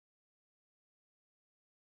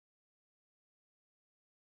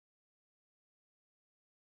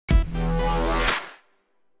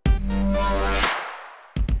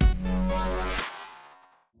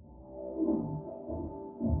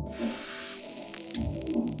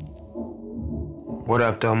What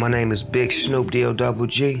up, though? My name is Big Snoop Dogg,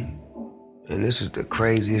 and this is the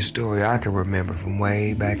craziest story I can remember from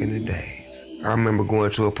way back in the days. I remember going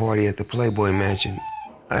to a party at the Playboy Mansion.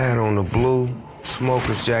 I had on a blue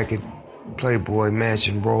smoker's jacket, Playboy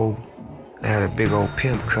Mansion robe. I had a big old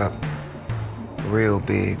pimp cup, real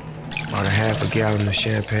big, about a half a gallon of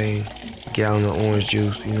champagne, a gallon of orange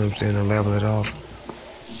juice, you know what I'm saying, to level it off.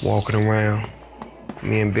 Walking around,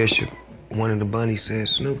 me and Bishop, one of the bunnies said,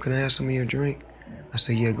 "Snoop, can I have some of your drink?" I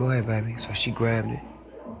said, "Yeah, go ahead, baby." So she grabbed it,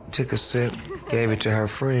 took a sip, gave it to her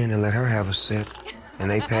friend and let her have a sip. And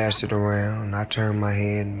they passed it around, and I turned my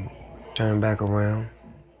head and turned back around.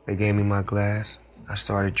 They gave me my glass. I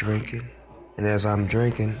started drinking. And as I'm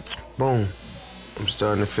drinking, boom, I'm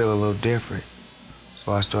starting to feel a little different.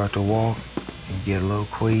 So I start to walk and get a little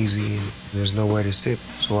queasy, and there's nowhere to sit.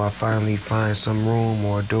 So I finally find some room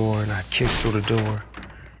or a door, and I kick through the door.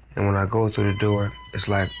 And when I go through the door, it's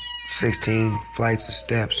like 16 flights of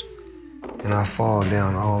steps, and I fall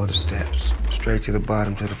down all of the steps, straight to the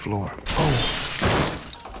bottom, to the floor. Boom!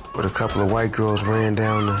 But a couple of white girls ran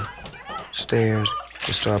down the stairs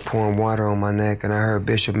and started pouring water on my neck, and I heard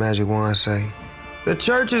Bishop Magic Wand say, "The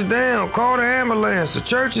church is down, call the ambulance, the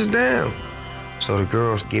church is down." So the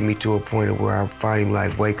girls get me to a point where I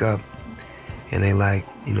finally wake up, and they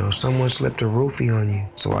someone slipped a roofie on you.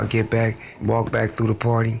 So I get back, walk back through the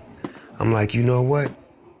party. I'm like, you know what?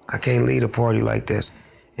 I can't lead a party like this.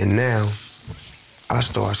 And now, I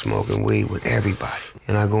start smoking weed with everybody.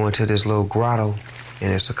 And I go into this little grotto,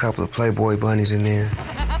 and there's a couple of Playboy bunnies in there.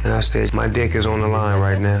 And I said, my dick is on the line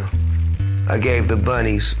right now. I gave the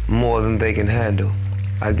bunnies more than they can handle.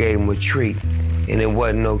 I gave them a treat, and it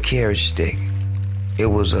wasn't no carrot stick. It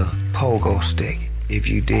was a pogo stick, if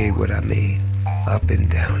you dig what I mean. Up and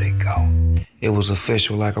down it go. It was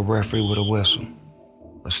official like a referee with a whistle.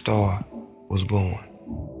 A star was born.